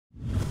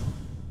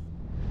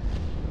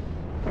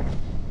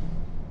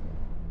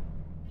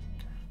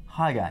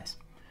Hi guys,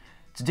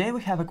 today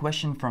we have a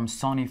question from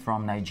Sonny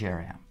from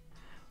Nigeria.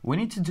 We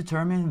need to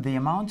determine the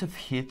amount of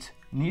heat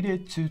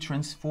needed to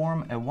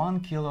transform a 1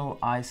 kilo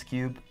ice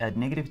cube at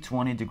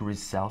 -20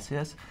 degrees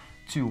Celsius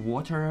to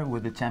water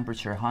with a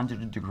temperature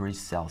 100 degrees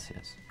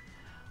Celsius.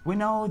 We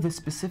know the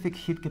specific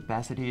heat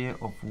capacity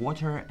of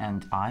water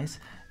and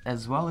ice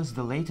as well as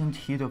the latent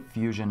heat of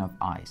fusion of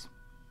ice.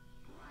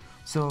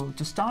 So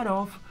to start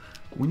off,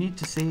 we need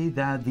to say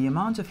that the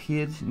amount of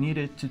heat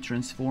needed to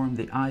transform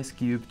the ice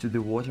cube to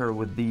the water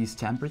with these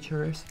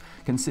temperatures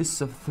consists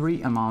of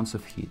three amounts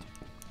of heat: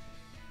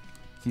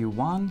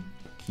 Q1,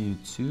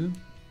 Q2,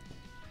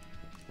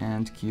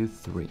 and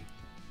Q3.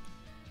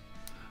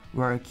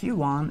 Where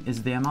Q1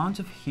 is the amount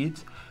of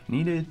heat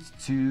needed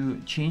to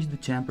change the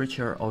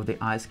temperature of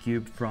the ice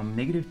cube from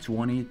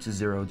 -20 to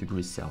 0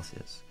 degrees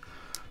Celsius.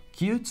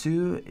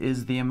 Q2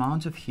 is the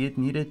amount of heat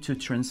needed to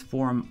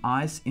transform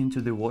ice into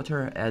the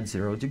water at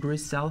 0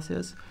 degrees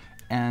Celsius,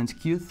 and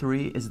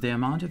Q3 is the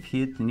amount of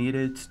heat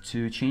needed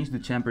to change the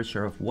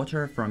temperature of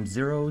water from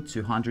 0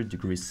 to 100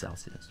 degrees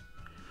Celsius.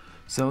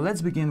 So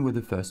let's begin with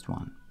the first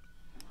one.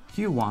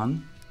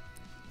 Q1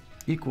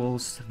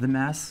 equals the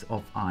mass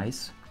of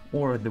ice,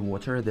 or the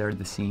water, they're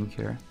the same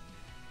here,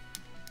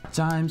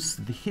 times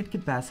the heat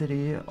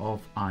capacity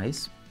of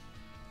ice,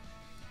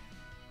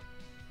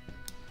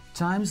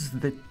 times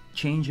the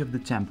change of the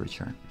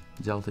temperature,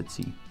 delta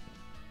T.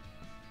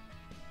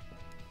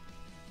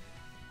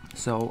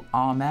 So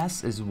our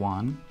mass is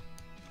 1,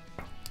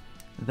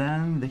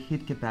 then the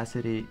heat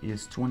capacity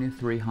is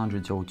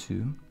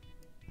 2302,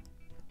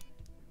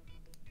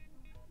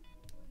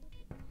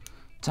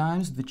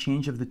 times the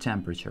change of the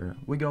temperature.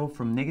 We go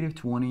from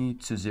 -20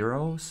 to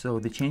 0, so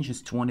the change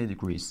is 20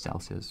 degrees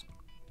Celsius.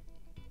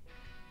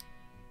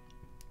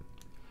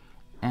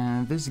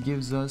 And this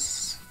gives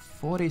us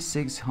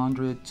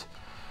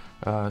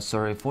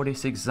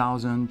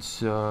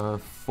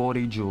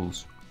 46,040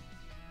 joules.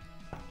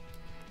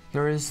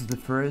 Here is the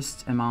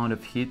first amount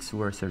of heat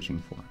we're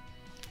searching for.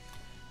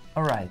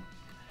 Alright,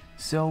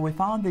 so we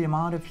found the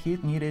amount of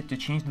heat needed to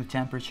change the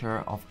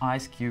temperature of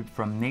ice cube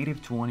from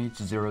 -20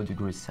 to 0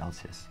 degrees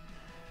Celsius.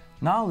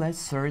 Now let's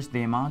search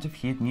the amount of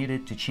heat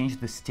needed to change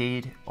the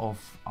state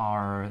of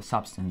our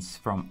substance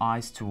from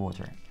ice to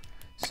water.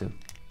 So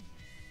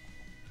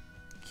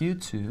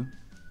Q2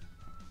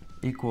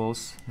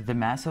 equals the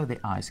mass of the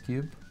ice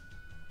cube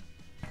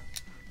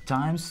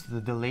times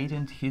the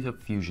latent heat of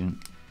fusion,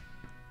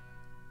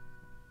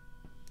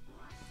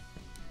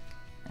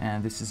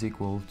 and this is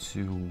equal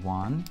to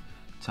 1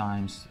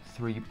 times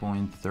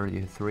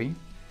 3.33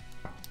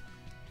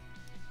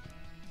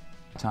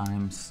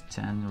 times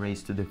 10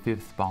 raised to the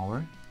 5th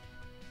power,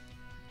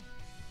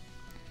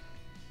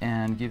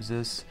 and gives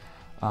us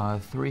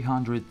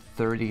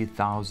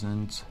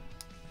 330,000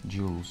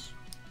 joules.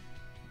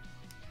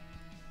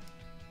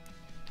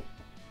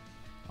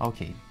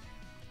 Okay,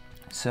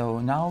 so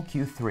now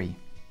Q3.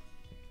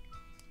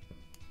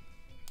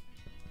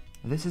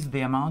 This is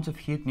the amount of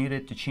heat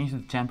needed to change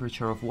the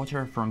temperature of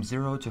water from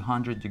 0 to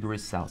 100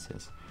 degrees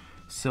Celsius.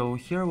 So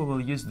here we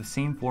will use the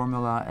same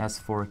formula as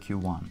for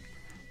Q1.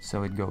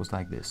 So it goes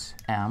like this: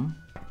 M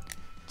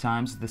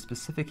times the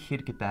specific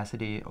heat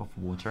capacity of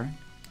water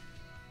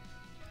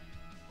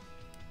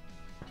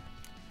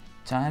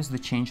times the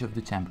change of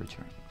the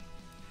temperature.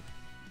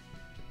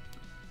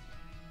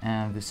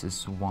 And this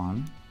is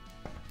 1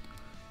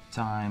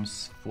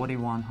 times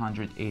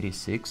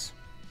 4186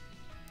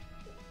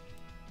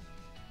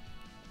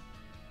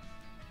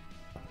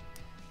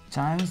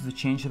 times the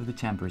change of the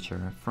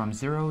temperature from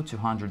 0 to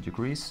 100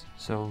 degrees,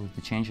 so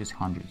the change is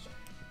 100.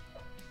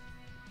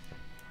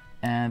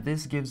 And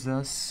this gives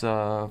us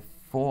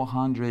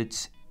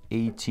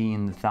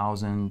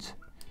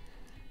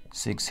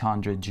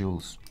 418,600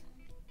 joules.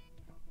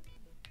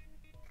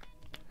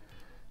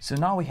 So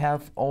now we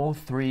have all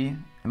three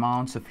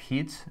amounts of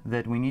heat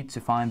that we need to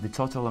find the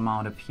total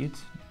amount of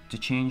heat to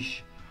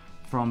change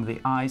from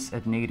the ice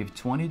at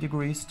 -20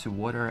 degrees to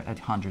water at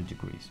 100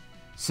 degrees.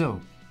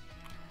 So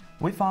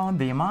we found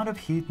the amount of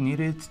heat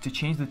needed to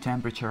change the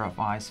temperature of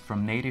ice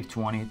from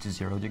 -20 to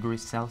 0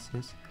 degrees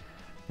Celsius,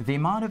 the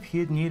amount of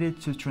heat needed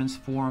to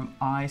transform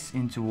ice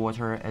into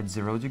water at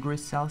 0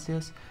 degrees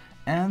Celsius,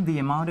 and the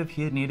amount of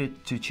heat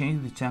needed to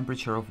change the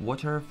temperature of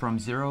water from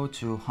 0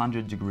 to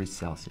 100 degrees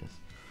Celsius.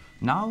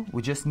 Now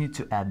we just need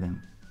to add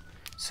them.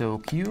 So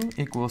Q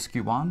equals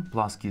Q1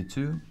 plus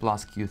Q2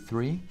 plus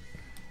Q3,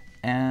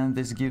 and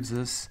this gives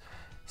us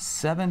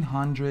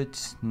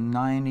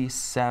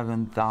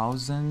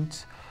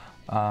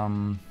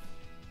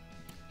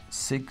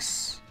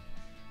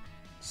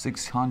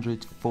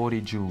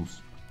 797,640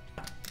 joules.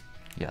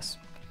 Yes.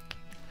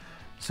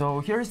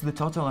 So here's the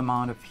total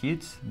amount of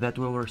heat that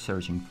we were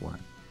searching for.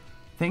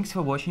 Thanks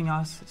for watching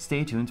us.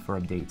 Stay tuned for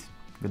updates.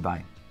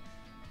 Goodbye.